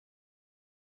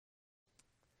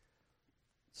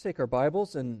Let's take our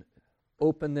Bibles and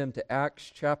open them to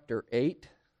Acts chapter 8.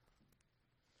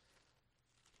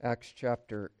 Acts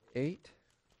chapter 8.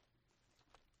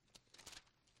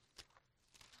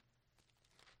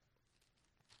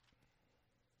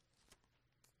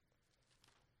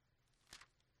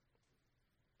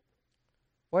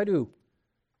 Why do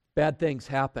bad things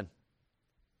happen?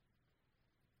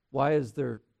 Why is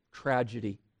there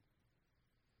tragedy?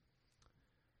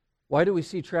 Why do we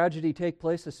see tragedy take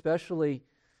place? Especially,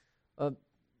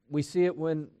 we see it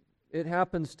when it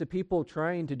happens to people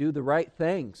trying to do the right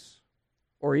things,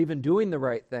 or even doing the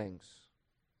right things.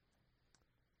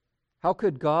 How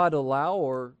could God allow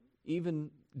or even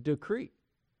decree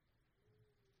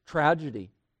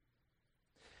tragedy?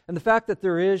 And the fact that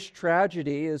there is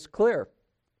tragedy is clear,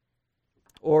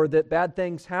 or that bad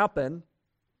things happen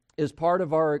is part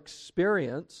of our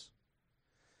experience.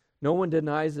 No one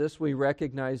denies this. We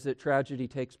recognize that tragedy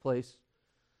takes place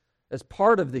as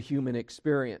part of the human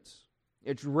experience.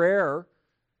 It's rare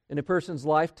in a person's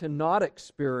life to not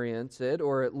experience it,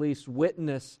 or at least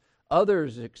witness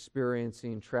others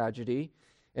experiencing tragedy.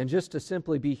 And just to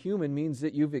simply be human means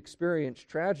that you've experienced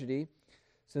tragedy,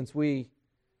 since we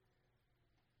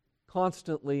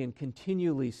constantly and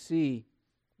continually see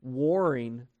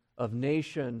warring of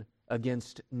nation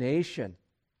against nation.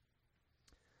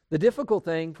 The difficult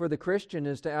thing for the Christian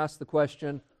is to ask the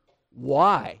question,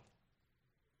 why?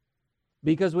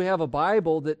 Because we have a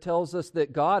Bible that tells us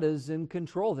that God is in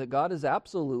control, that God is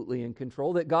absolutely in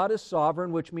control, that God is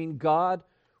sovereign, which means God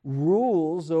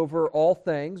rules over all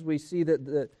things. We see that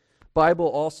the Bible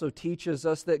also teaches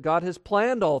us that God has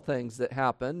planned all things that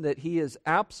happen, that He is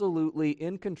absolutely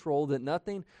in control, that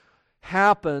nothing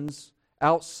happens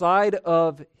outside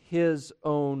of His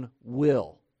own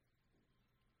will.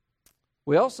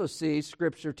 We also see,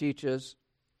 Scripture teaches,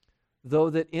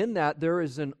 though, that in that there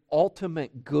is an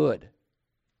ultimate good.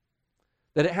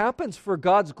 That it happens for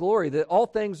God's glory, that all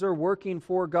things are working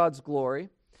for God's glory.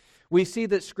 We see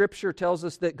that Scripture tells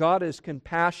us that God is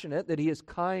compassionate, that He is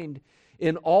kind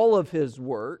in all of His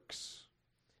works.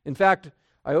 In fact,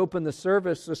 I opened the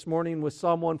service this morning with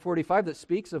Psalm 145 that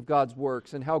speaks of God's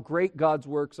works and how great God's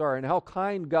works are and how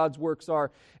kind God's works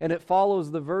are. And it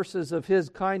follows the verses of His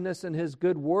kindness and His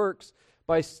good works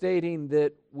by stating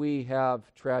that we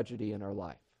have tragedy in our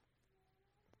life.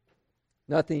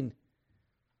 Nothing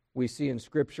we see in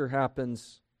Scripture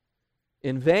happens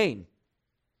in vain.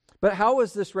 But how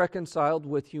is this reconciled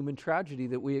with human tragedy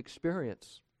that we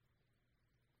experience?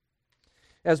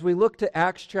 As we look to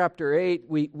Acts chapter 8,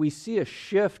 we see a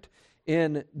shift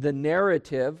in the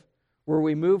narrative where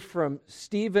we move from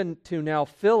Stephen to now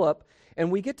Philip, and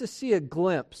we get to see a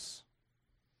glimpse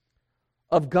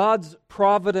of God's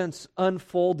providence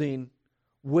unfolding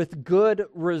with good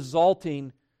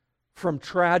resulting from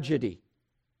tragedy.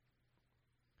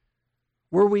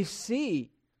 Where we see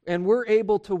and we're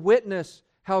able to witness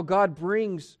how God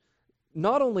brings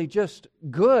not only just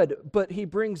good, but He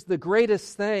brings the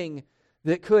greatest thing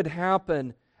that could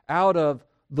happen out of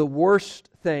the worst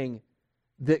thing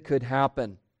that could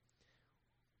happen.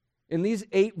 In these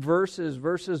 8 verses,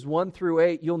 verses 1 through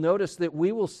 8, you'll notice that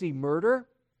we will see murder,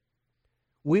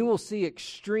 we will see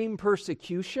extreme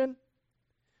persecution,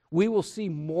 we will see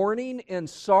mourning and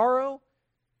sorrow,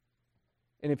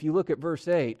 and if you look at verse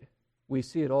 8, we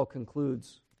see it all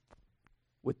concludes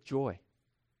with joy.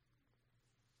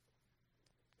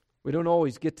 We don't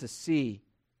always get to see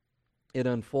it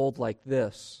unfold like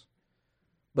this,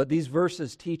 but these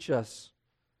verses teach us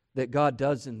that God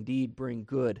does indeed bring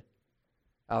good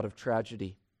out of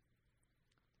tragedy.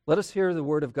 Let us hear the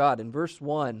word of God. In verse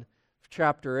 1 of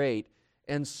chapter 8,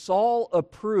 and Saul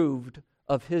approved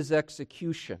of his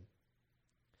execution.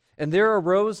 And there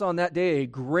arose on that day a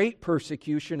great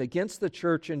persecution against the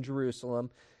church in Jerusalem,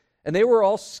 and they were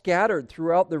all scattered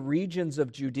throughout the regions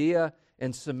of Judea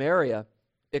and Samaria,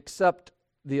 except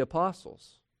the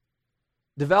apostles.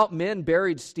 Devout men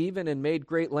buried Stephen and made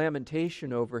great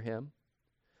lamentation over him.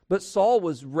 But Saul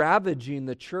was ravaging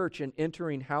the church and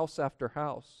entering house after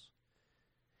house.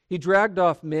 He dragged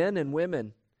off men and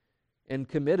women and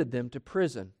committed them to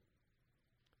prison.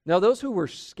 Now those who were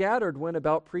scattered went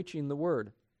about preaching the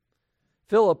word.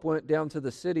 Philip went down to the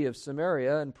city of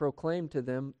Samaria and proclaimed to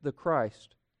them the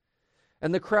Christ.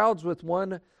 And the crowds with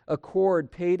one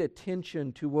accord paid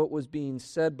attention to what was being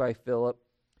said by Philip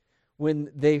when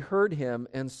they heard him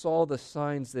and saw the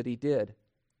signs that he did.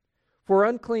 For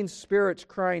unclean spirits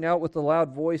crying out with a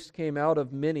loud voice came out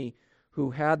of many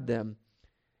who had them,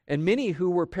 and many who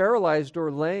were paralyzed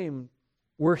or lame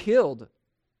were healed.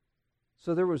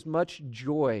 So there was much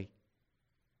joy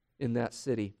in that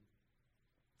city.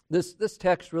 This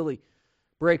text really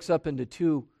breaks up into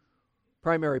 2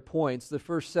 primary points. The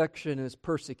first section is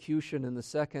persecution, and the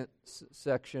second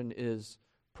section is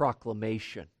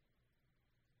proclamation.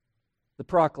 The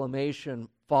proclamation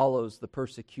follows the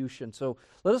persecution. So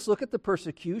let us look at the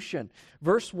persecution.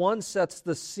 Verse 1 sets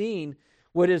the scene,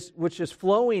 which is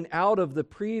flowing out of the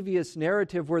previous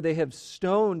narrative where they have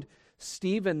stoned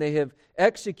Stephen, they have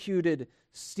executed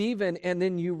Stephen, and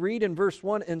then you read in verse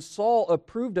 1, and Saul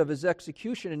approved of his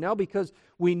execution. And now because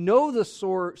we know the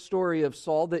story of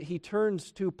Saul, that he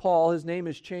turns to Paul, his name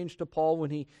is changed to Paul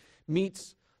when he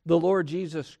meets the Lord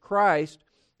Jesus Christ,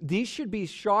 these should be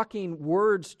shocking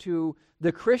words to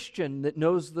the Christian that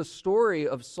knows the story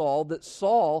of Saul, that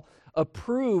Saul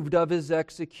approved of his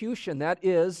execution. That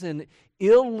is an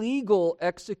illegal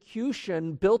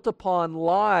execution built upon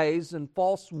lies and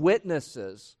false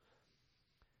witnesses.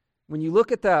 When you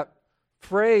look at that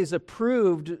phrase,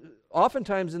 approved,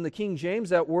 oftentimes in the King James,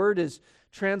 that word is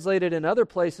translated in other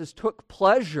places, took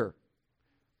pleasure.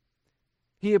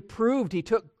 He approved, he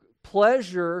took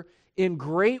pleasure in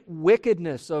great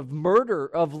wickedness of murder,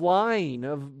 of lying,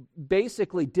 of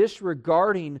basically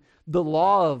disregarding the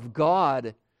law of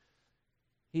God.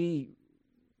 He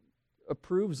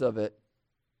approves of it.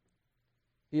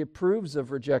 He approves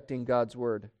of rejecting God's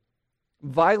word.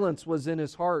 Violence was in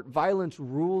his heart. Violence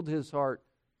ruled his heart.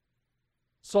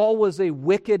 Saul was a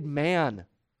wicked man.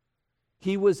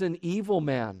 He was an evil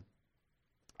man.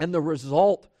 And the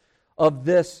result of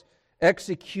this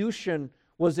execution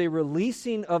was a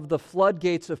releasing of the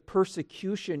floodgates of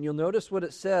persecution. You'll notice what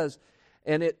it says,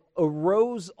 and it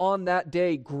arose on that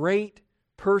day great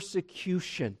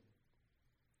persecution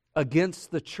against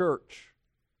the church.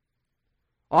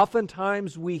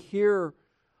 Oftentimes we hear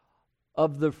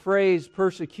of the phrase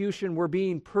persecution, we're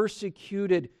being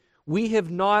persecuted. We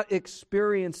have not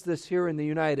experienced this here in the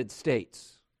United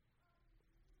States.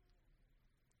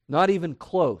 Not even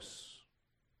close.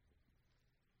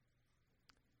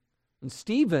 And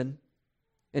Stephen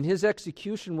and his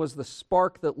execution was the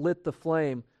spark that lit the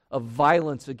flame of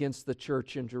violence against the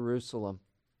church in Jerusalem.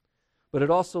 But it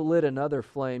also lit another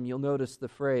flame. You'll notice the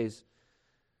phrase,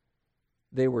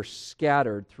 they were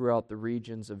scattered throughout the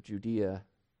regions of Judea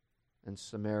and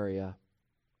Samaria.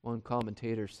 One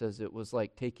commentator says it was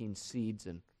like taking seeds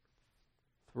and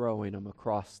throwing them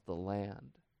across the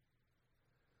land.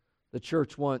 The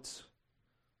church once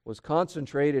was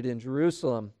concentrated in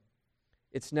Jerusalem.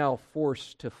 It's now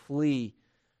forced to flee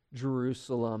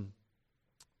Jerusalem.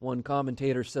 One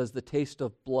commentator says the taste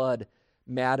of blood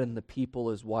maddened the people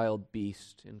as wild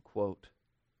beasts, end quote.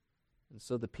 And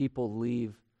so the people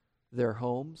leave their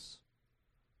homes.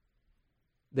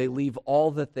 They leave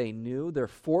all that they knew. They're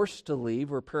forced to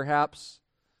leave, or perhaps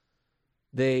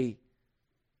if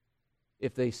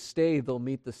they stay, they'll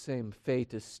meet the same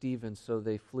fate as Stephen, so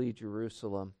they flee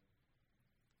Jerusalem.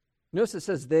 Notice it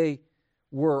says they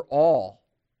were all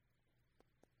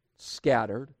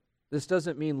scattered. This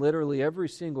doesn't mean literally every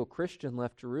single Christian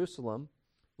left Jerusalem.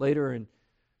 Later in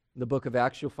the book of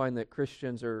Acts, you'll find that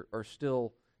Christians are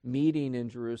still meeting in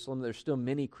Jerusalem. There's still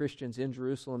many Christians in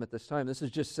Jerusalem at this time. This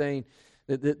is just saying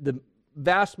that the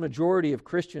vast majority of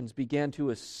Christians began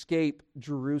to escape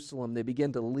Jerusalem. They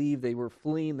began to leave. They were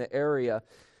fleeing the area,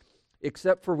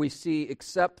 except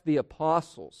the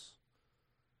apostles.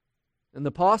 And the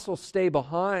apostles stay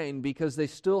behind because they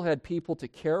still had people to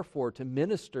care for, to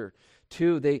minister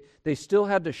to. They still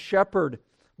had to shepherd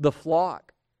the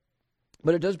flock.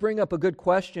 But it does bring up a good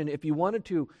question. If you wanted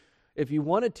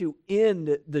to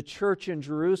end the church in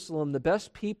Jerusalem, the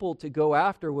best people to go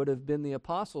after would have been the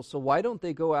apostles. So why don't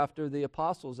they go after the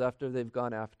apostles after they've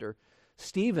gone after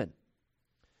Stephen?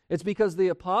 It's because the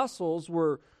apostles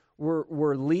were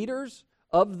leaders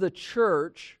of the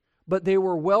church, but they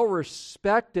were well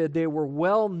respected, they were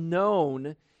well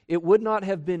known. It would not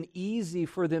have been easy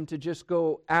for them to just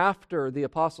go after the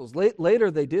apostles.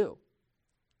 Later they do.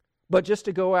 But just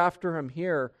to go after him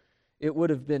here, it would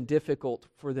have been difficult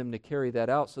for them to carry that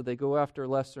out, so they go after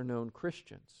lesser known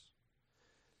Christians.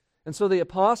 And so the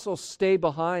apostles stay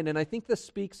behind, and I think this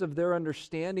speaks of their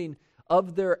understanding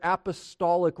of their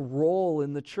apostolic role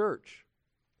in the church,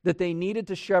 that they needed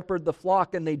to shepherd the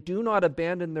flock, and they do not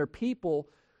abandon their people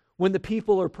when the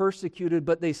people are persecuted,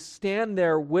 but they stand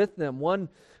there with them.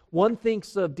 One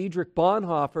thinks of Dietrich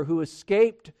Bonhoeffer, who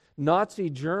escaped Nazi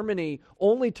Germany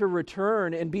only to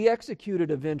return and be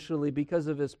executed eventually because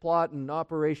of his plot in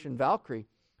Operation Valkyrie.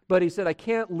 But he said, I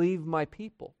can't leave my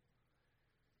people.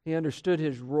 He understood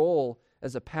his role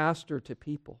as a pastor to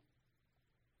people.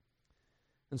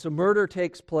 And so murder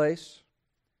takes place,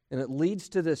 and it leads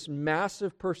to this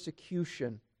massive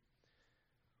persecution,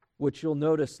 which you'll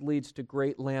notice leads to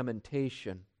great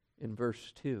lamentation in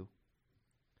verse 2.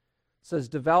 It says,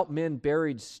 devout men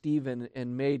buried Stephen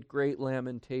and made great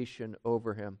lamentation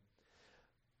over him.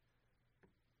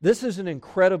 This is an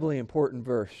incredibly important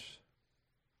verse,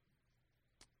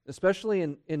 especially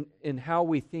in how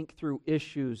we think through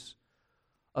issues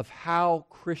of how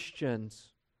Christians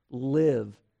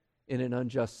live in an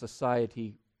unjust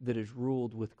society that is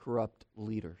ruled with corrupt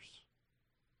leaders.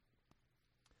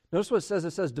 Notice what it says.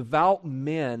 It says, devout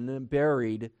men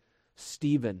buried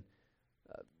Stephen.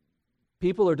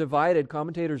 People are divided,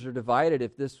 commentators are divided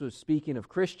if this was speaking of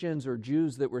Christians or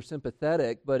Jews that were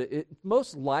sympathetic, but it's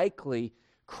most likely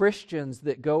Christians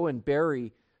that go and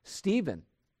bury Stephen.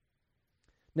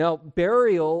 Now,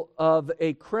 burial of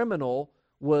a criminal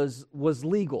was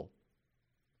legal.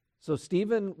 So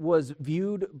Stephen was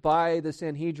viewed by the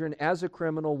Sanhedrin as a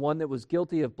criminal, one that was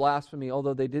guilty of blasphemy,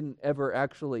 although they didn't ever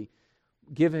actually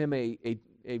give him a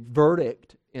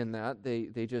verdict in that.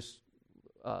 They just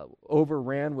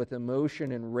overran with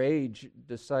emotion and rage,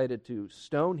 decided to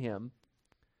stone him.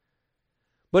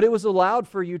 But it was allowed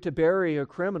for you to bury a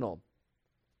criminal.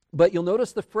 But you'll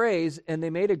notice the phrase, and they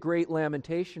made a great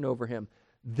lamentation over him.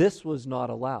 This was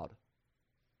not allowed.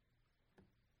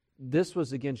 This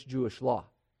was against Jewish law.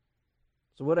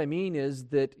 So what I mean is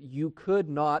that you could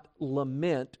not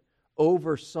lament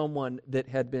over someone that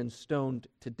had been stoned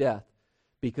to death,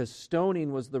 because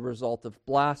stoning was the result of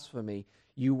blasphemy.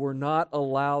 You were not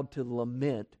allowed to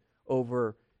lament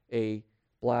over a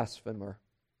blasphemer.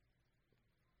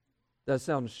 That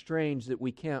sounds strange that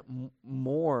we can't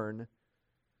mourn.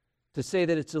 To say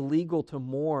that it's illegal to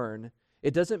mourn,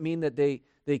 it doesn't mean that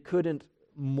they couldn't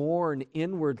mourn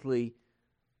inwardly,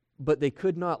 but they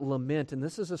could not lament. And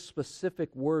this is a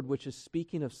specific word which is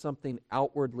speaking of something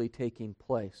outwardly taking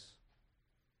place.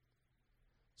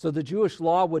 So the Jewish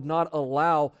law would not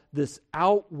allow this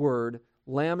outward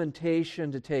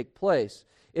lamentation to take place.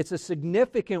 It's a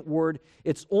significant word.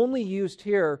 It's only used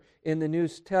here in the New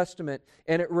Testament,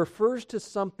 and it refers to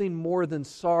something more than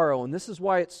sorrow. And this is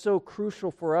why it's so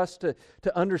crucial for us to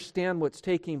understand what's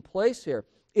taking place here.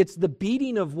 It's the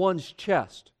beating of one's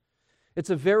chest. It's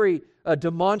a very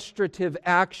demonstrative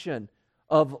action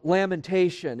of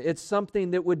lamentation. It's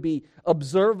something that would be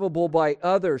observable by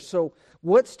others. So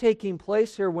what's taking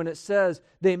place here when it says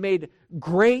they made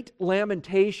great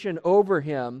lamentation over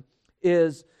him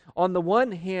is, on the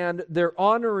one hand, they're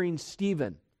honoring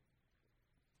Stephen.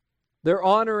 They're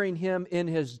honoring him in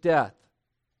his death.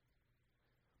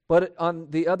 But on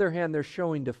the other hand, they're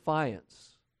showing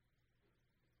defiance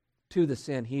to the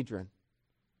Sanhedrin.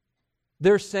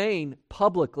 They're saying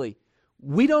publicly,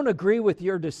 we don't agree with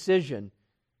your decision.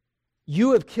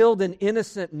 You have killed an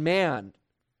innocent man.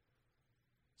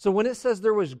 So when it says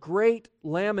there was great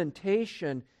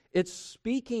lamentation, it's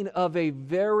speaking of a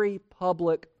very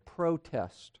public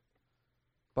protest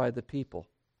by the people.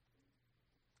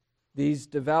 These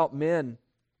devout men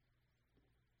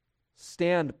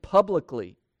stand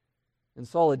publicly in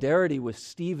solidarity with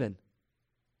Stephen,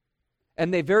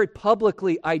 and they very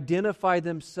publicly identify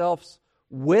themselves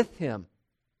with him.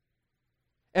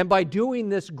 And by doing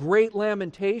this great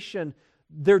lamentation,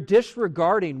 they're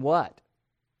disregarding what?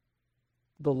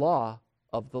 The law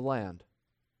of the land.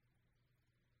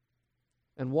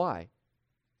 And why?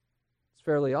 It's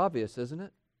fairly obvious, isn't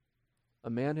it? A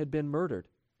man had been murdered.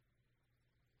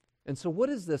 And so what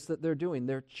is this that they're doing?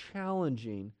 They're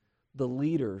challenging the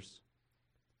leaders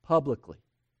publicly.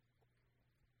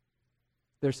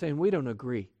 They're saying, we don't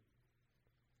agree.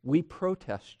 We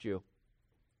protest you.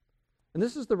 And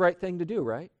this is the right thing to do,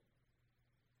 right?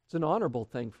 It's an honorable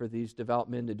thing for these devout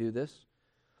men to do this.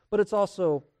 But it's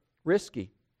also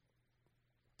risky.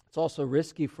 It's also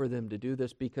risky for them to do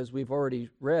this because we've already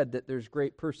read that there's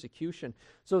great persecution.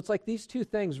 So it's like these two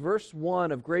things. Verse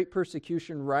 1 of great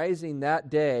persecution rising that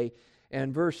day,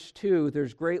 and verse 2,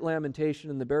 there's great lamentation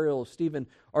in the burial of Stephen,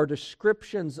 are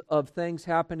descriptions of things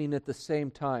happening at the same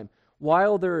time.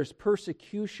 While there is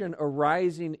persecution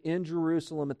arising in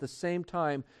Jerusalem, at the same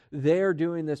time, they're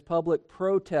doing this public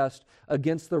protest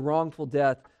against the wrongful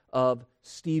death of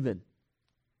Stephen.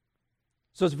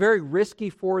 So it's very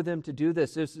risky for them to do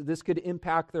this. This could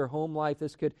impact their home life.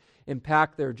 This could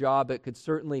impact their job. It could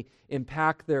certainly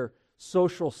impact their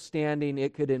social standing.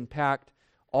 It could impact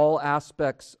all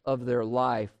aspects of their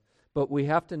life. But we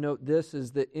have to note this,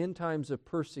 is that in times of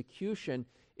persecution,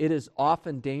 it is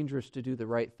often dangerous to do the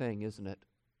right thing, isn't it?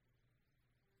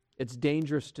 It's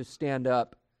dangerous to stand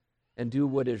up and do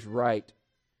what is right.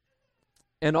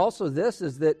 And also this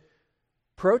is that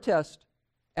protest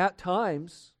at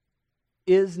times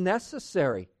is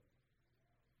necessary.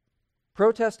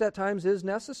 Protest at times is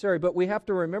necessary, but we have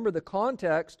to remember the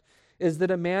context is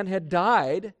that a man had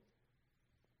died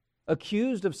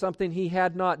accused of something he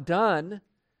had not done.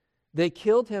 They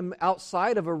killed him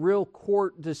outside of a real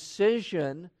court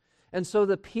decision. And so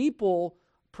the people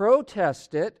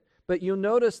protest it, but you'll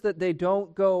notice that they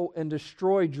don't go and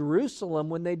destroy Jerusalem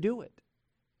when they do it.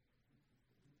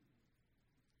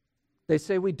 They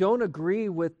say, we don't agree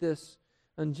with this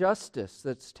injustice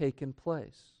that's taken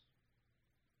place.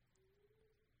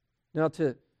 Now,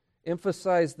 to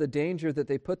emphasize the danger that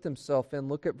they put themselves in,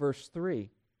 look at verse 3.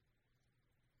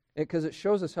 Because it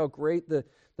shows us how great the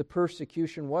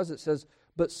persecution was. It says,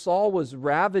 but Saul was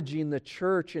ravaging the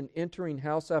church and entering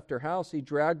house after house. He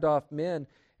dragged off men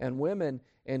and women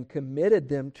and committed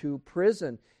them to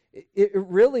prison. It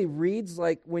really reads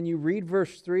like, when you read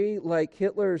verse 3, like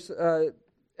Hitler's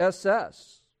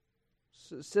SS,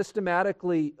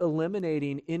 systematically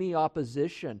eliminating any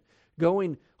opposition,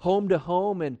 going home to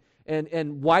home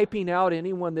and wiping out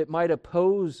anyone that might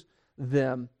oppose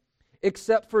them.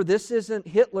 Except for this isn't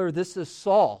Hitler, this is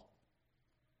Saul.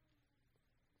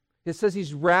 It says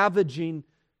he's ravaging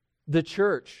the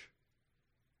church.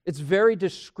 It's a very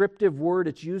descriptive word.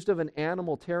 It's used of an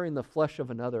animal tearing the flesh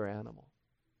of another animal.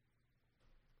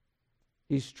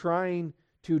 He's trying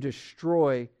to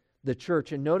destroy the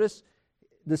church. And notice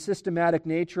the systematic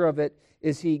nature of it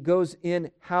is he goes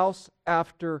in house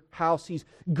after house. He's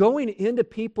going into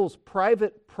people's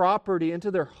private property, into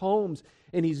their homes,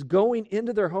 and he's going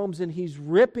into their homes and he's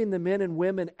ripping the men and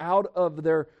women out of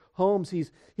their homes.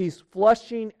 He's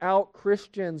flushing out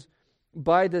Christians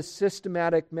by this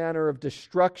systematic manner of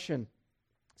destruction.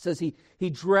 It says he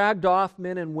dragged off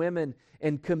men and women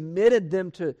and committed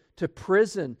them to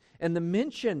prison. And the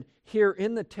mention here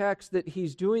in the text that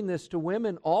he's doing this to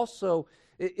women also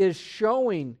is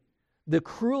showing the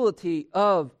cruelty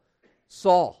of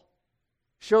Saul.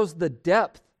 Shows the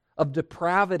depth of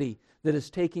depravity that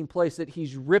is taking place, that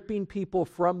he's ripping people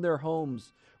from their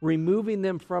homes, removing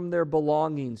them from their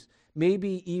belongings,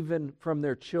 maybe even from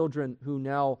their children who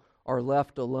now are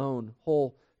left alone.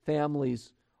 Whole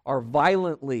families are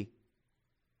violently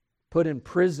put in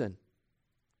prison,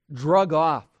 drug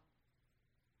off.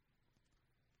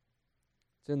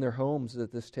 It's in their homes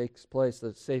that this takes place,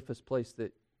 the safest place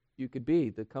that you could be.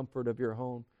 The comfort of your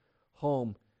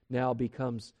home now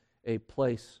becomes a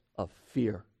place of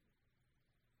fear.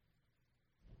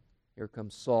 Here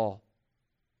comes Saul,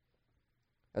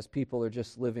 as people are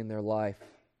just living their life,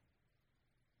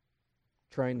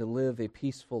 trying to live a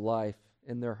peaceful life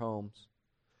in their homes.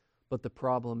 But the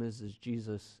problem is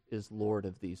Jesus is Lord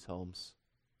of these homes.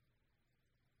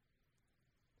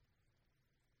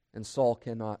 And Saul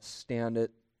cannot stand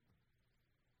it.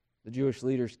 The Jewish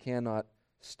leaders cannot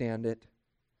stand it.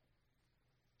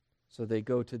 So they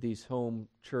go to these home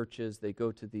churches, they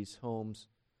go to these homes,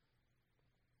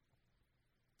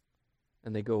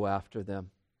 and they go after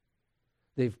them.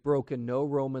 They've broken no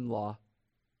Roman law.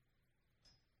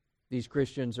 These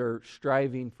Christians are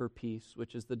striving for peace,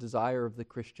 which is the desire of the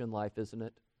Christian life, isn't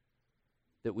it?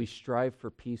 That we strive for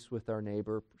peace with our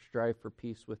neighbor, strive for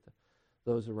peace with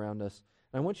those around us.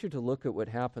 And I want you to look at what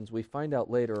happens. We find out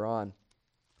later on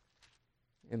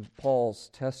in Paul's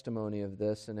testimony of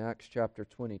this in Acts chapter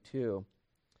 22,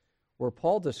 where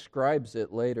Paul describes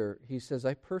it later. He says,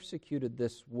 I persecuted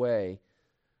this way.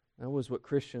 That was what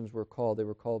Christians were called. They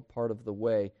were called part of the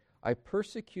way. I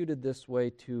persecuted this way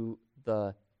to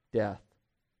the death.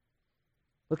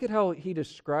 Look at how he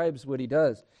describes what he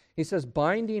does. He says,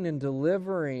 binding and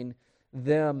delivering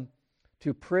them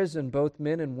to prison, both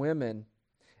men and women.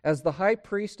 As the high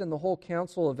priest and the whole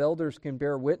council of elders can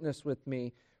bear witness with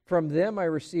me, from them I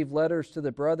received letters to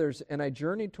the brothers, and I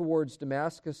journeyed towards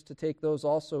Damascus to take those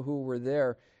also who were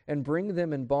there and bring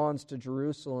them in bonds to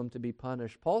Jerusalem to be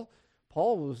punished. Paul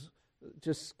was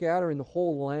just scattering the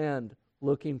whole land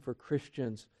looking for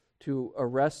Christians to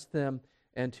arrest them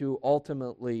and to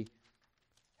ultimately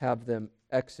have them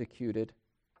executed.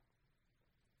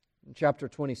 In chapter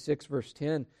 26, verse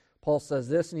 10, Paul says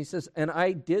this, and he says, and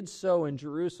I did so in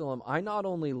Jerusalem. I not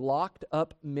only locked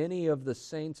up many of the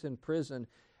saints in prison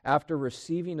after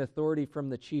receiving authority from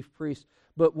the chief priest,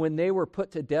 but when they were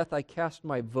put to death, I cast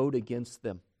my vote against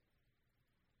them.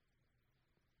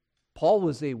 Paul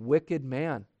was a wicked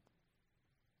man.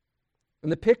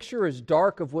 And the picture is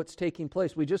dark of what's taking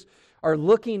place. We just are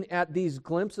looking at these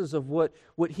glimpses of what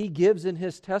he gives in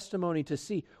his testimony to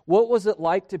see. What was it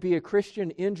like to be a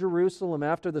Christian in Jerusalem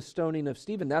after the stoning of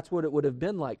Stephen? That's what it would have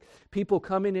been like. People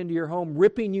coming into your home,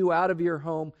 ripping you out of your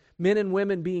home, men and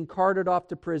women being carted off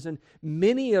to prison,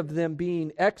 many of them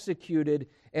being executed,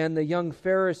 and the young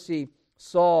Pharisee,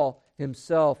 Saul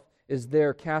himself, is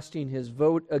there casting his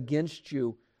vote against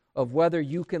you of whether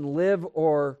you can live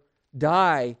or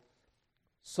die.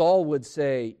 Saul would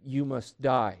say, you must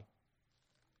die.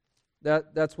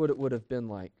 That's what it would have been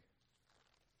like.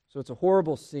 So it's a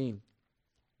horrible scene.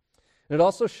 And it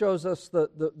also shows us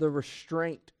the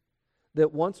restraint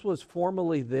that once was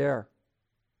formerly there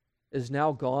is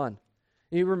now gone.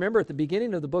 And you remember at the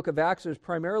beginning of the book of Acts, it was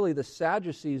primarily the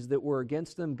Sadducees that were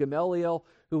against them. Gamaliel,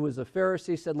 who was a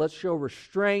Pharisee, said, let's show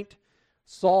restraint.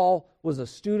 Saul was a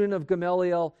student of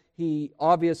Gamaliel. He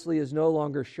obviously is no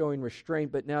longer showing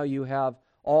restraint, but now you have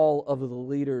all of the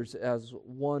leaders as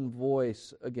one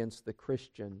voice against the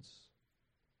Christians.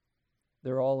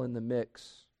 They're all in the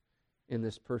mix in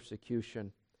this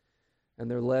persecution,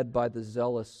 and they're led by the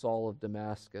zealous Saul of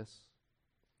Damascus.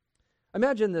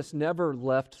 Imagine this never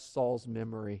left Saul's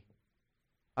memory.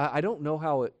 I don't know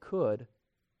how it could.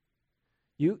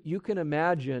 You can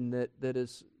imagine that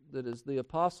as the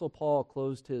Apostle Paul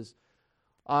closed his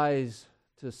eyes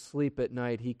to sleep at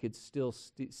night, he could still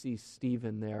see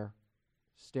Stephen there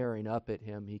staring up at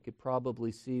him. He could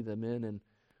probably see the men and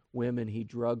women he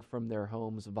drugged from their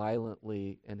homes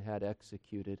violently and had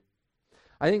executed.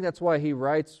 I think that's why he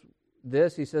writes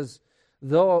this. He says,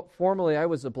 though formerly I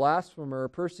was a blasphemer, a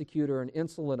persecutor, an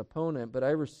insolent opponent, but I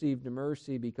received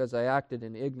mercy because I acted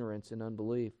in ignorance and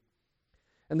unbelief.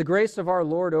 And the grace of our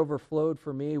Lord overflowed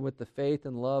for me with the faith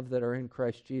and love that are in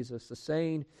Christ Jesus. The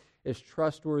saying is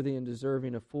trustworthy and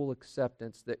deserving of full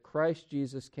acceptance, that Christ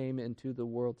Jesus came into the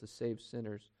world to save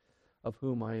sinners, of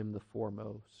whom I am the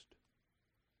foremost.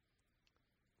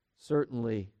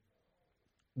 Certainly,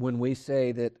 when we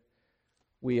say that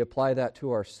we apply that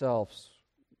to ourselves,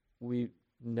 we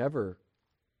never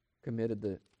committed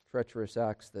the treacherous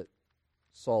acts that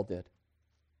Saul did.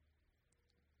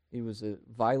 He was a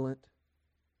violent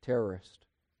terrorist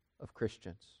of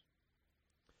Christians.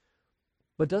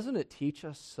 But doesn't it teach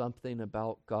us something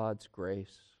about God's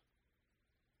grace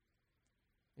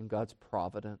and God's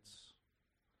providence?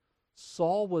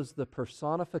 Saul was the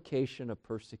personification of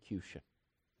persecution.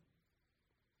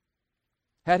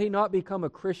 Had he not become a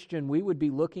Christian, we would be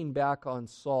looking back on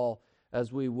Saul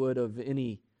as we would of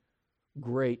any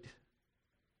great,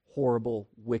 horrible,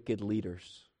 wicked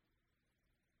leaders.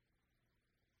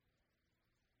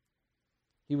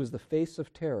 He was the face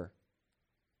of terror,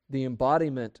 the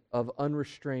embodiment of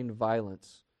unrestrained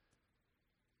violence.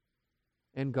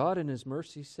 And God in His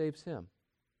mercy saves him.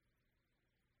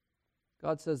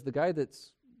 God says, the guy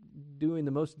that's doing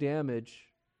the most damage,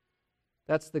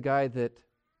 that's the guy that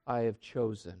I have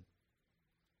chosen.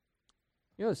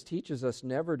 You know, this teaches us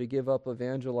never to give up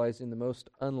evangelizing the most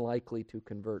unlikely to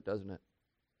convert, doesn't it?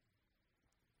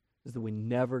 Is that we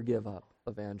never give up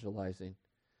evangelizing.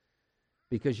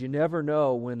 Because you never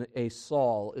know when a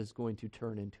Saul is going to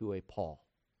turn into a Paul.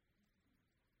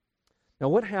 Now,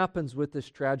 what happens with this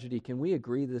tragedy? Can we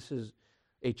agree this is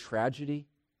a tragedy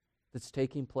that's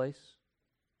taking place?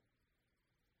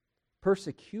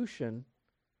 Persecution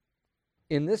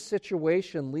in this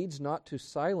situation leads not to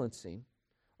silencing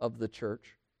of the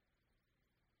church,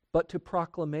 but to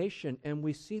proclamation. And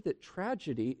we see that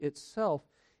tragedy itself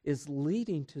is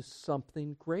leading to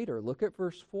something greater. Look at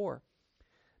verse 4.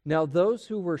 Now those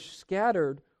who were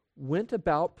scattered went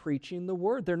about preaching the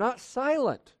word. They're not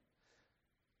silent.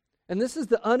 And this is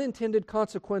the unintended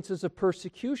consequences of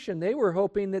persecution. They were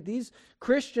hoping that these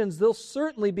Christians, they'll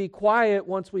certainly be quiet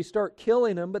once we start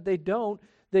killing them, but they don't.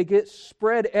 They get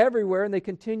spread everywhere and they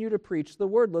continue to preach the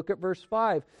word. Look at verse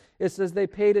 5. It says they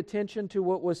paid attention to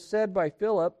what was said by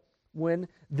Philip when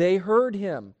they heard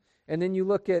him. And then you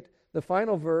look at the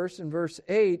final verse in verse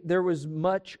 8, there was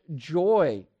much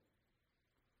joy.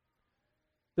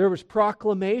 There was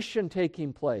proclamation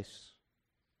taking place.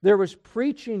 There was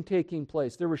preaching taking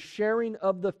place. There was sharing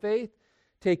of the faith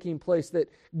taking place. That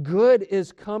good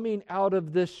is coming out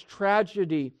of this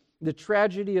tragedy. The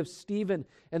tragedy of Stephen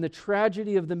and the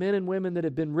tragedy of the men and women that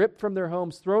have been ripped from their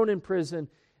homes, thrown in prison,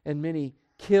 and many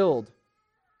killed,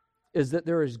 is that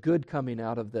there is good coming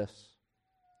out of this.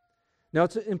 Now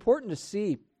it's important to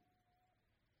see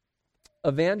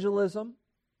evangelism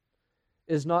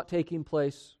is not taking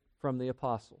place from the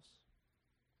apostles.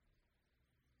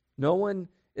 No one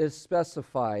is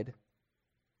specified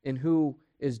in who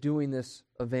is doing this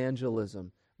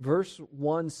evangelism. Verse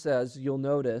 1 says, you'll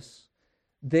notice,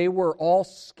 they were all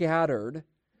scattered.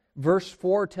 Verse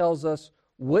 4 tells us,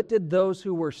 what did those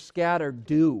who were scattered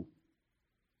do?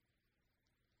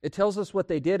 It tells us what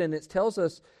they did, and it tells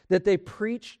us that they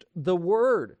preached the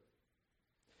word.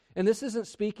 And this isn't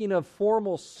speaking of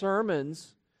formal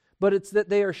sermons, but it's that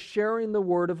they are sharing the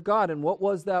word of God. And what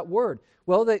was that word?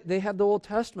 Well, they had the Old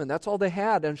Testament. That's all they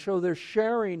had. And so they're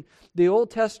sharing the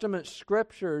Old Testament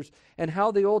scriptures and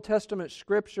how the Old Testament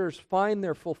scriptures find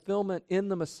their fulfillment in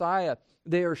the Messiah.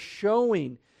 They are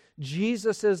showing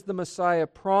Jesus is the Messiah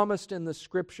promised in the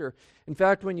Scripture. In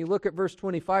fact, when you look at verse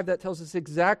 25, that tells us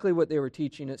exactly what they were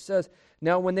teaching. It says,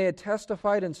 "Now when they had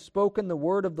testified and spoken the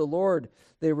word of the Lord,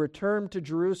 they returned to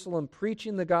Jerusalem,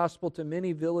 preaching the gospel to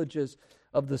many villages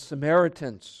of the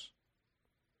Samaritans."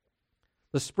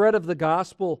 The spread of the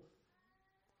gospel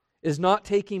is not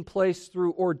taking place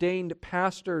through ordained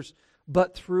pastors,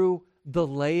 but through the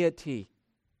laity.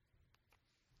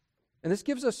 And this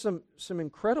gives us some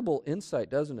incredible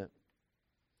insight, doesn't it?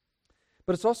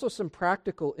 But it's also some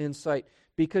practical insight,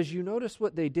 because you notice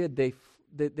what they did.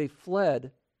 They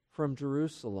fled from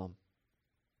Jerusalem.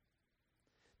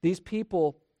 These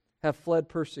people have fled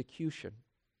persecution.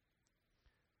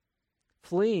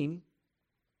 Fleeing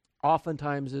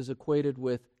oftentimes is equated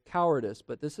with cowardice,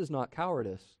 but this is not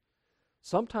cowardice.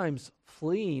 Sometimes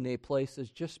fleeing a place is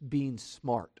just being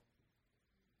smart.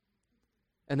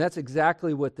 And that's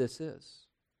exactly what this is.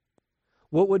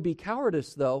 What would be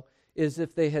cowardice, though, is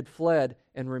if they had fled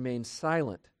and remained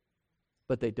silent.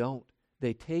 But they don't.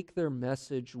 They take their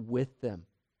message with them.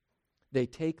 They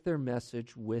take their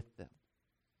message with them.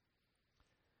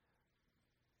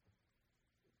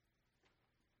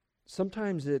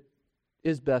 Sometimes it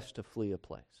is best to flee a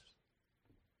place.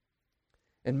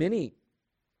 And many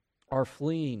are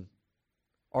fleeing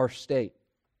our state.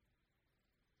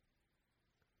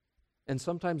 And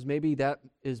sometimes maybe that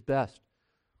is best.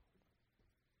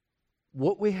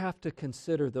 What we have to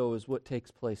consider, though, is what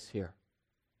takes place here.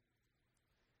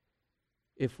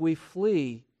 If we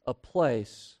flee a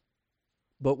place,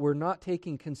 but we're not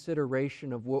taking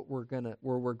consideration of where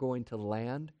we're going to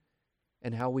land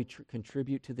and how we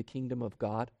contribute to the kingdom of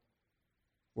God,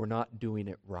 we're not doing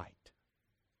it right.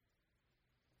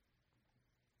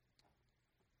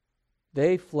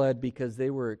 They fled because they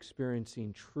were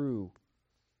experiencing true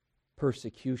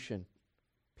persecution.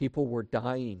 People were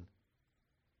dying.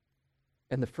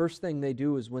 And the first thing they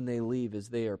do is when they leave is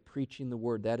they are preaching the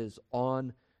word. That is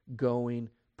ongoing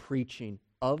preaching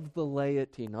of the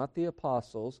laity, not the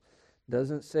apostles.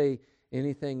 Doesn't say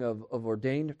anything of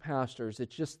ordained pastors.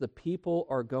 It's just the people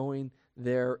are going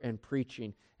there and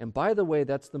preaching. And by the way,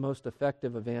 that's the most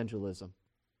effective evangelism.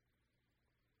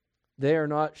 They are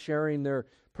not sharing their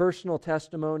personal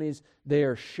testimonies. They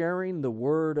are sharing the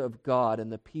Word of God, and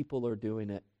the people are doing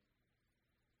it.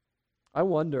 I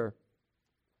wonder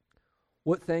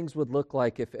what things would look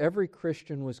like if every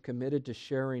Christian was committed to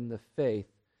sharing the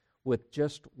faith with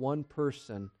just one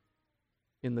person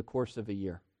in the course of a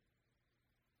year.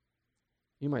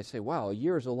 You might say, wow, a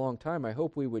year is a long time. I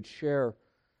hope we would share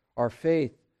our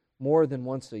faith more than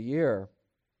once a year.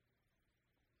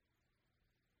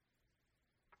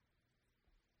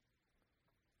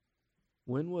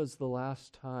 When was the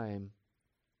last time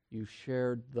you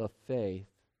shared the faith,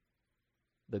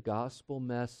 the gospel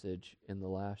message, in the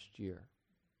last year?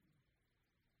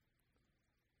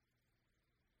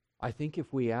 I think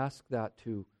if we ask that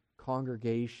to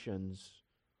congregations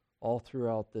all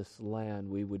throughout this land,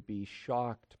 we would be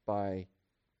shocked by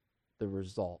the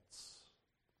results.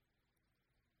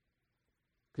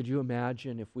 Could you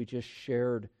imagine if we just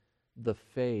shared the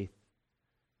faith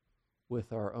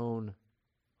with our own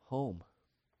home?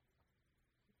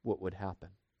 What would happen?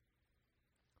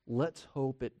 Let's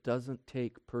hope it doesn't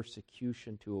take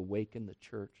persecution to awaken the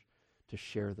church to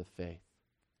share the faith.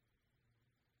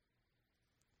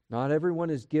 Not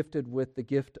everyone is gifted with the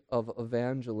gift of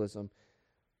evangelism,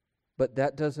 but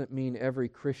that doesn't mean every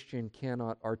Christian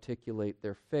cannot articulate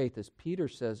their faith. As Peter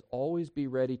says, always be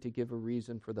ready to give a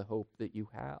reason for the hope that you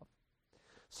have.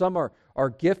 Some are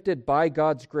gifted by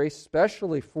God's grace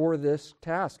specially for this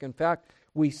task. In fact,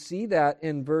 we see that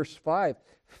in verse 5.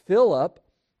 Philip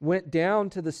went down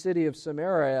to the city of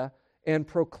Samaria and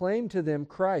proclaimed to them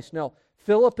Christ. Now,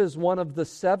 Philip is one of the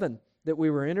 7 that we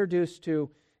were introduced to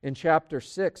in chapter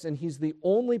 6, and he's the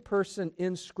only person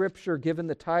in Scripture given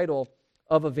the title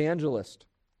of evangelist.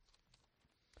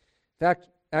 In fact,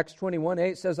 Acts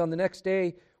 21:8 says, "On the next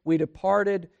day we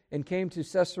departed and came to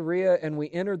Caesarea, and we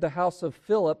entered the house of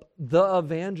Philip, the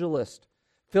evangelist."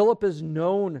 Philip is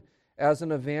known as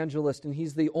an evangelist, and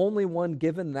he's the only one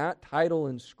given that title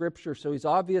in Scripture. So he's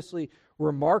obviously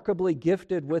remarkably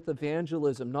gifted with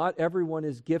evangelism. Not everyone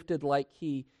is gifted like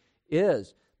he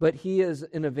is, but he is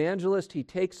an evangelist. He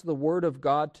takes the word of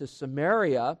God to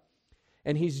Samaria,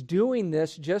 and he's doing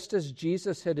this just as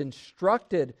Jesus had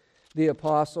instructed the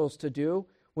apostles to do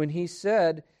when he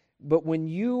said, "But when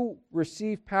you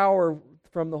receive power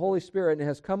from the Holy Spirit and it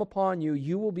has come upon you,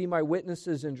 you will be my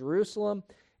witnesses in Jerusalem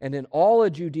and in all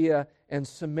of Judea and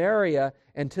Samaria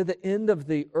and to the end of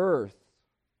the earth."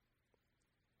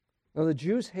 Now the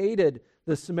Jews hated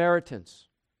the Samaritans.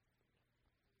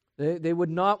 They would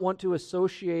not want to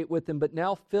associate with him. But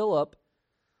now Philip,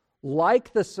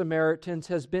 like the Samaritans,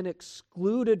 has been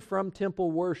excluded from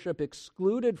temple worship,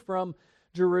 excluded from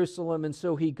Jerusalem, and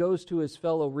so he goes to his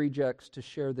fellow rejects to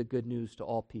share the good news to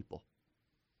all people.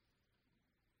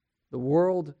 The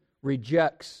world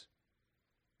rejects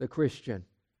the Christian.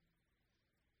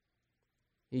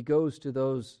 He goes to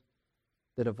those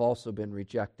that have also been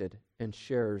rejected and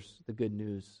shares the good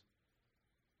news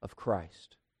of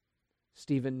Christ.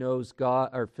 Philip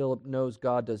knows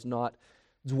God does not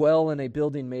dwell in a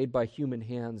building made by human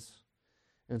hands.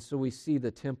 And so we see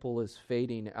the temple is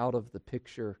fading out of the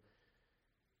picture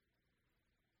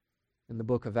in the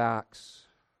book of Acts.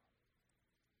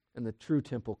 And the true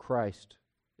temple, Christ,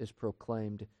 is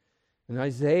proclaimed. And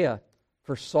Isaiah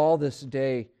foresaw this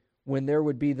day when there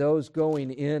would be those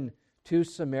going in to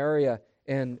Samaria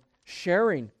and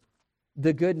sharing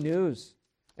the good news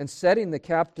and setting the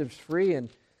captives free. In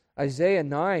Isaiah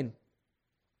 9,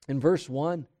 in verse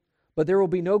 1, "But there will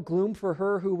be no gloom for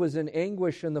her who was in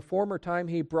anguish. In the former time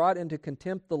he brought into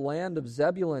contempt the land of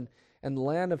Zebulun and the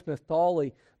land of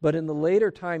Naphtali. But in the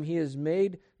later time he has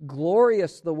made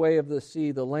glorious the way of the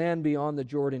sea, the land beyond the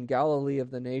Jordan, Galilee of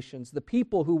the nations. The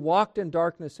people who walked in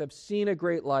darkness have seen a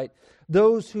great light.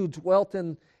 Those who dwelt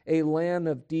in a land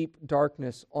of deep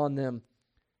darkness, on them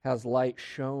has light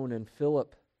shone." And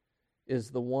Philip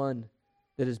is the one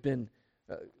that has been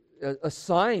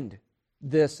assigned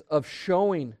this of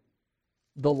showing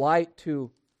the light to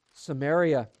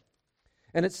Samaria.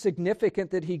 And it's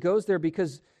significant that he goes there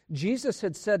because Jesus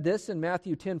had said this in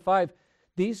Matthew 10:5.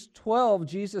 These 12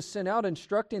 Jesus sent out,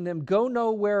 instructing them, "Go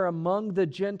nowhere among the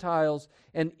Gentiles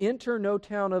and enter no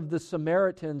town of the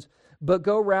Samaritans, but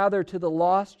go rather to the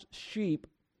lost sheep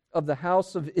of the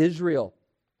house of Israel."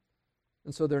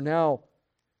 And so they're now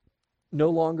no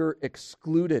longer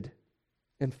excluded.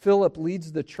 And Philip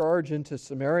leads the charge into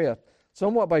Samaria,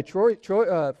 somewhat by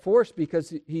force, because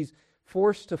he's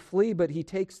forced to flee, but he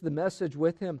takes the message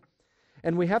with him.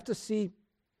 And we have to see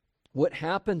what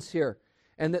happens here,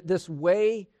 and that this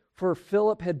way for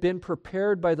Philip had been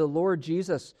prepared by the Lord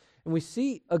Jesus. And we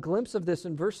see a glimpse of this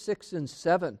in verse 6 and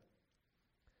 7.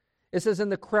 It says,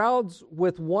 "And the crowds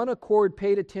with one accord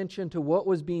paid attention to what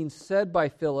was being said by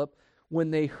Philip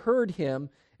when they heard him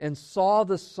and saw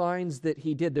the signs that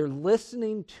he did." They're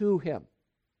listening to him.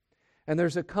 And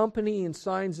there's accompanying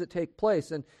signs that take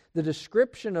place. And the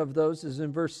description of those is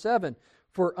in verse 7.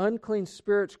 "For unclean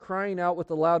spirits crying out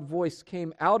with a loud voice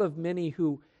came out of many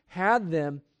who had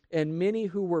them, and many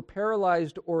who were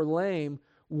paralyzed or lame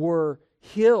were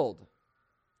healed."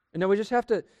 And now we just have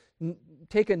to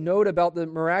take a note about the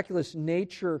miraculous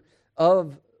nature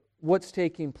of what's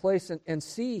taking place and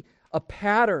see a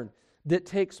pattern that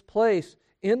takes place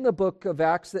in the book of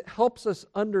Acts that helps us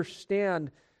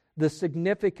understand the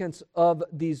significance of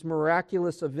these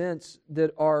miraculous events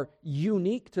that are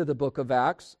unique to the book of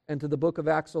Acts and to the book of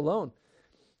Acts alone.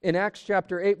 In Acts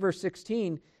chapter 8, verse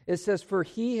 16, it says, "For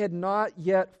he had not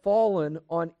yet fallen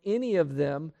on any of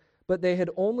them, but they had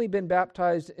only been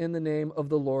baptized in the name of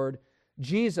the Lord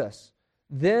Jesus.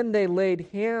 Then they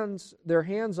laid their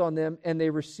hands on them, and they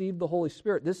received the Holy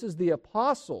Spirit." This is the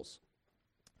apostles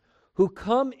who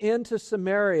come into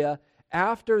Samaria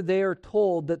after they are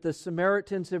told that the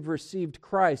Samaritans have received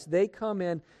Christ. They come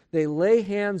in, they lay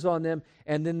hands on them,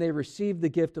 and then they receive the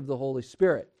gift of the Holy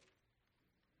Spirit.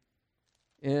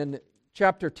 In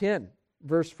chapter 10,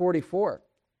 verse 44,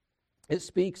 it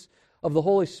speaks of the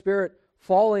Holy Spirit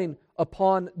falling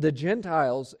upon the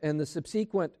Gentiles and the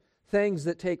subsequent things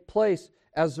that take place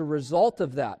as a result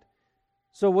of that.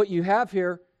 So what you have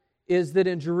here is that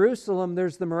in Jerusalem,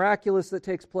 there's the miraculous that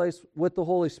takes place with the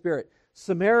Holy Spirit.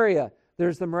 Samaria,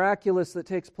 there's the miraculous that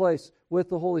takes place with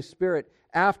the Holy Spirit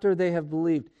after they have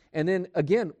believed. And then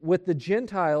again, with the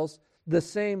Gentiles, the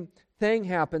same thing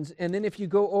happens. And then if you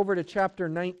go over to chapter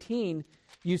 19,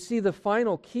 you see the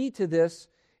final key to this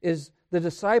is the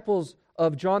disciples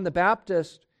of John the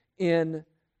Baptist in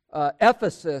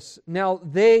Ephesus. Now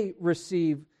they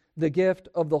receive the gift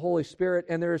of the Holy Spirit,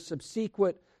 and there are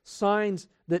subsequent signs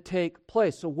that take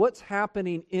place. So what's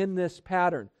happening in this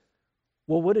pattern?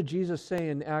 Well, what did Jesus say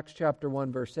in Acts chapter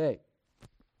 1, verse 8?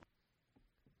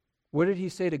 Where did he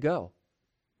say to go?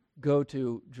 Go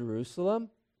to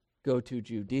Jerusalem, go to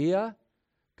Judea,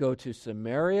 go to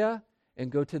Samaria,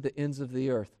 and go to the ends of the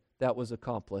earth. That was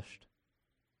accomplished.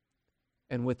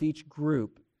 And with each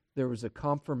group, there was a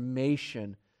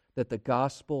confirmation that the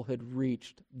gospel had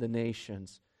reached the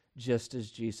nations, just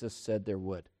as Jesus said there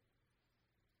would.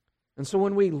 And so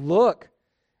when we look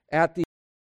at the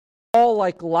fall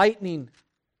like lightning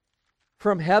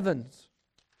from heavens,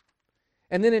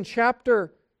 and then in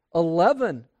chapter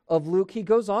 11 of Luke, he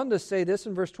goes on to say this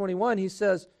in verse 21. He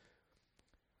says,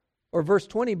 or verse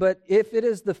 20, but if it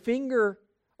is the finger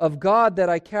of God that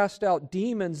I cast out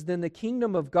demons, then the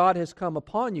kingdom of God has come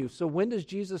upon you. So when does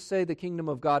Jesus say the kingdom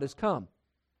of God has come?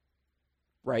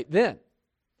 Right then.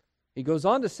 He goes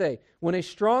on to say, when a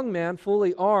strong man,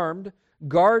 fully armed,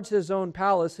 guards his own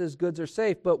palace, his goods are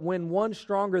safe. But when one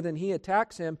stronger than he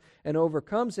attacks him and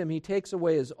overcomes him, he takes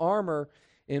away his armor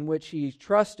in which he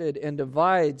trusted and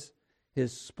divides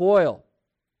his spoil.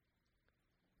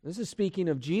 This is speaking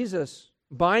of Jesus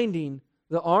binding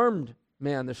the armed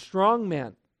man, the strong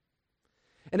man.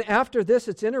 And after this,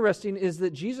 it's interesting, is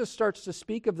that Jesus starts to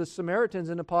speak of the Samaritans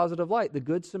in a positive light. The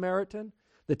good Samaritan,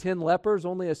 the 10 lepers,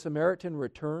 only a Samaritan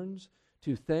returns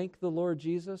to thank the Lord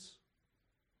Jesus.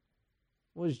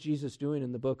 What is Jesus doing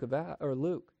in the book of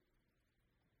Luke?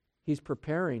 He's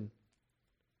preparing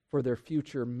for their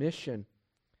future mission.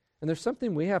 And there's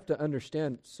something we have to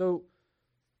understand so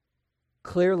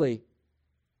clearly,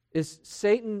 is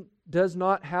Satan does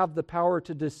not have the power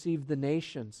to deceive the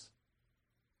nations.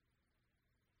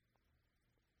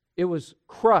 It was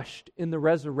crushed in the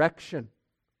resurrection.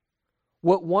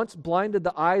 What once blinded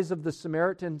the eyes of the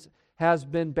Samaritans has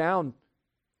been bound.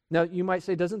 Now, you might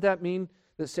say, doesn't that mean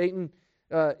that Satan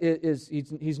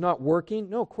he's not working?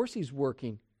 No, of course he's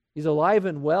working. He's alive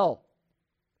and well.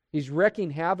 He's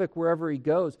wreaking havoc wherever he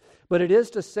goes. But it is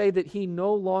to say that he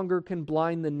no longer can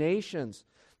blind the nations.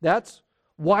 That's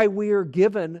why we are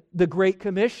given the Great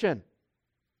Commission.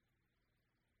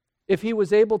 If he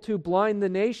was able to blind the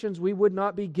nations, we would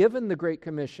not be given the Great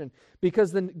Commission.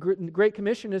 Because the Great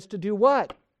Commission is to do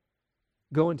what?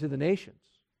 Go into the nations.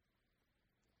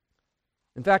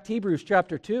 In fact, Hebrews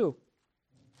chapter 2,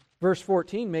 verse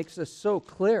 14 makes this so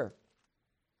clear.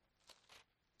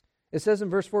 It says in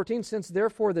verse 14, since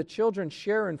therefore the children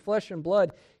share in flesh and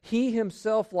blood, he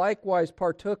himself likewise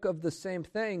partook of the same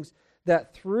things,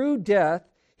 that through death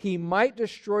he might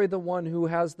destroy the one who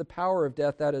has the power of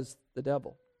death, that is, the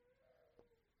devil.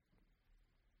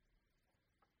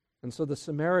 And so the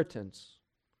Samaritans,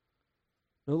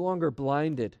 no longer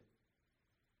blinded,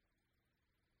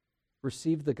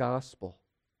 received the gospel.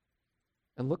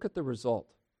 And look at the result.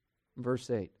 Verse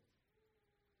 8.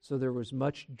 So there was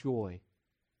much joy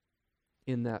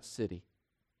in that city.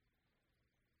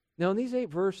 Now in these 8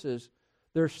 verses,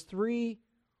 there's 3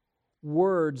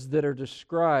 words that are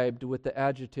described with the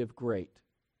adjective great.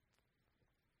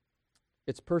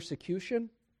 It's persecution,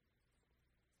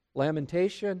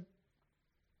 lamentation,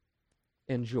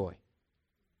 and joy. It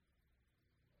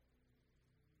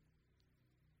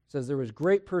says there was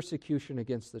great persecution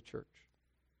against the church.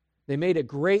 They made a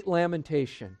great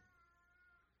lamentation,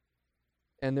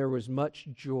 and there was much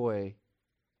joy,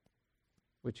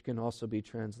 which can also be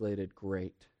translated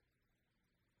great.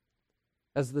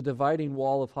 As the dividing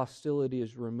wall of hostility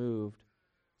is removed,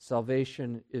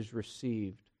 salvation is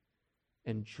received,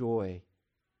 and joy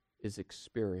is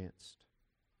experienced.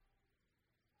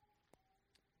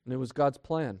 And it was God's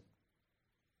plan.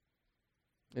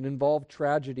 It involved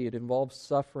tragedy, it involved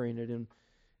suffering, it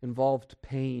involved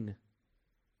pain,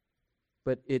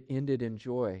 but it ended in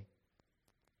joy.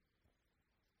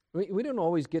 We don't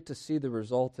always get to see the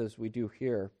result as we do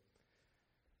here,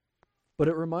 but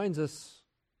it reminds us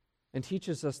and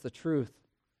teaches us the truth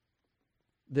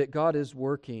that God is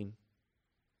working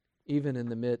even in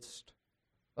the midst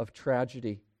of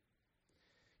tragedy.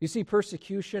 You see,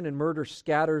 persecution and murder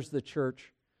scatters the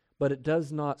church, but it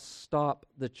does not stop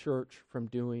the church from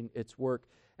doing its work.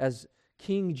 As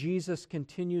King Jesus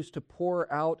continues to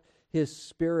pour out His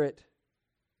Spirit,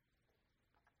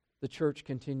 the church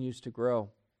continues to grow.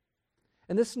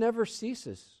 And this never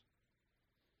ceases.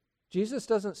 Jesus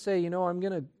doesn't say, I'm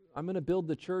going to build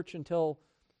the church until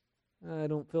I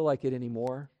don't feel like it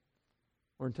anymore,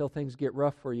 or until things get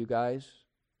rough for you guys.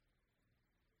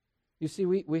 You see,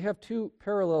 we have 2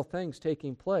 parallel things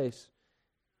taking place,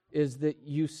 is that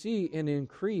you see an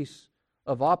increase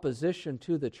of opposition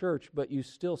to the church, but you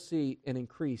still see an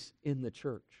increase in the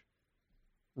church,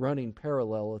 running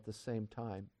parallel at the same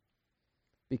time,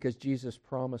 because Jesus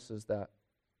promises that.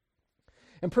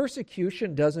 And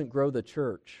persecution doesn't grow the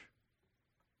church.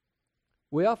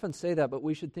 We often say that, but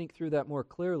we should think through that more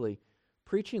clearly.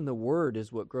 Preaching the word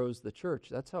is what grows the church.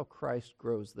 That's how Christ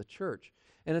grows the church.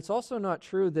 And it's also not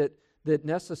true that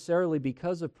necessarily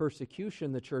because of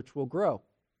persecution the church will grow.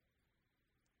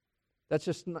 That's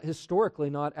just historically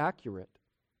not accurate.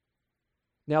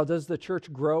 Now, does the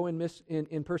church grow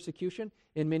in persecution?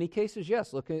 In many cases,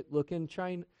 yes. Look in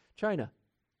China.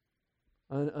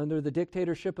 Under the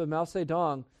dictatorship of Mao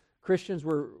Zedong, Christians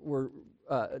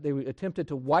they attempted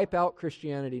to wipe out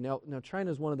Christianity. Now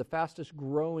China is one of the fastest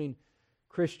growing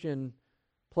Christian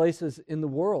places in the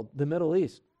world, the Middle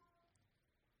East.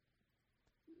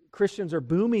 Christians are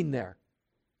booming there.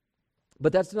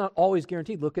 But that's not always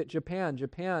guaranteed. Look at Japan.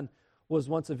 Japan was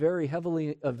once a very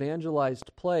heavily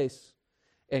evangelized place,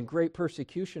 and great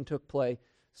persecution took place.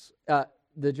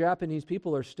 The Japanese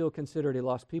people are still considered a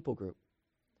lost people group.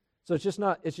 So it's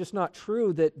just not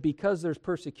true that because there's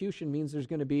persecution means there's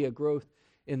going to be a growth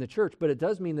in the church, but it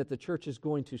does mean that the church is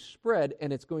going to spread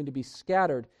and it's going to be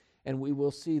scattered, and we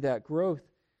will see that growth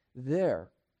there.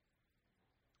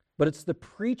 But it's the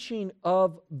preaching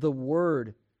of the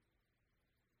word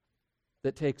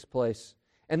that takes place.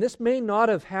 And this may not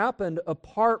have happened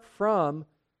apart from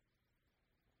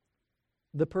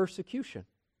the persecution.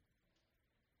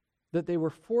 That they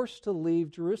were forced to leave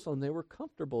Jerusalem. They were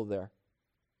comfortable there.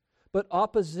 But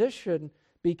opposition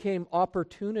became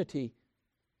opportunity.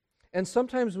 And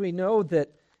sometimes we know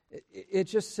that it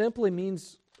just simply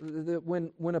means that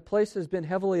when a place has been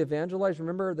heavily evangelized,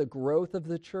 remember the growth of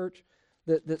the church,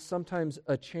 that sometimes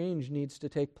a change needs to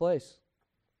take place.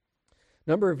 A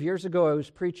number of years ago, I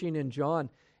was preaching in John,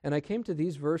 and I came to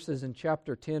these verses in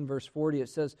chapter 10, verse 40. It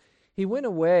says, "He went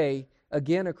away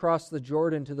again across the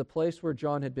Jordan to the place where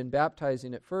John had been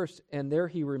baptizing at first, and there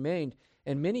he remained.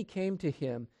 And many came to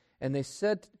him, and they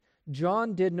said,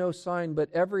 'John did no sign,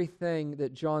 but everything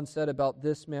that John said about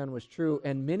this man was true.'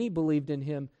 And many believed in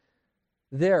him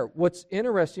there." What's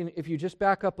interesting, if you just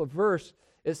back up a verse,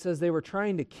 it says they were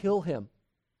trying to kill him.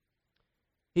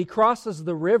 He crosses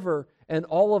the river, and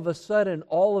all of a sudden,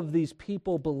 all of these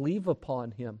people believe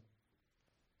upon him.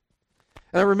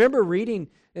 And I remember reading,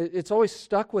 it's always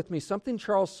stuck with me, something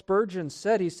Charles Spurgeon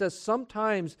said. He says,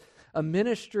 sometimes a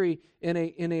ministry in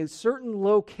a certain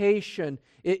location,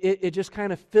 it just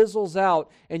kind of fizzles out,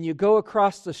 and you go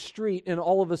across the street, and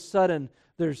all of a sudden,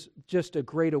 there's just a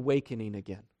great awakening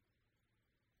again.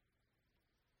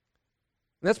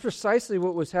 And that's precisely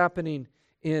what was happening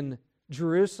in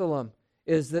Jerusalem,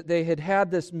 is that they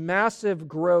had this massive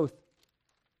growth,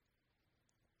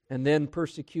 and then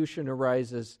persecution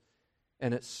arises,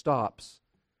 and it stops.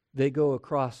 They go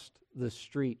across the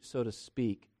street, so to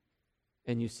speak,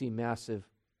 and you see massive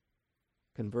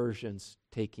conversions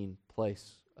taking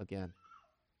place again.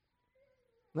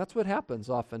 And that's what happens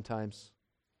oftentimes.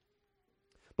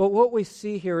 But what we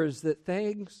see here is that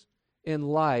things in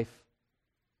life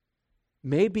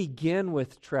may begin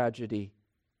with tragedy,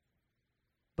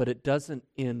 but it doesn't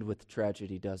end with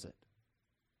tragedy, does it?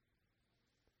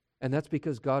 And that's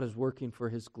because God is working for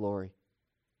His glory.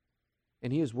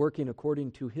 And He is working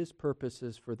according to His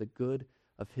purposes for the good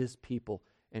of His people.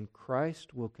 And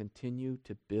Christ will continue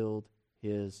to build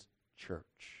His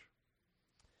church.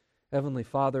 Heavenly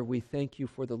Father, we thank You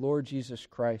for the Lord Jesus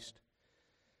Christ,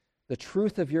 the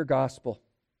truth of Your gospel,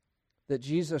 that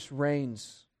Jesus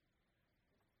reigns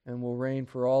and will reign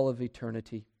for all of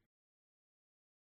eternity.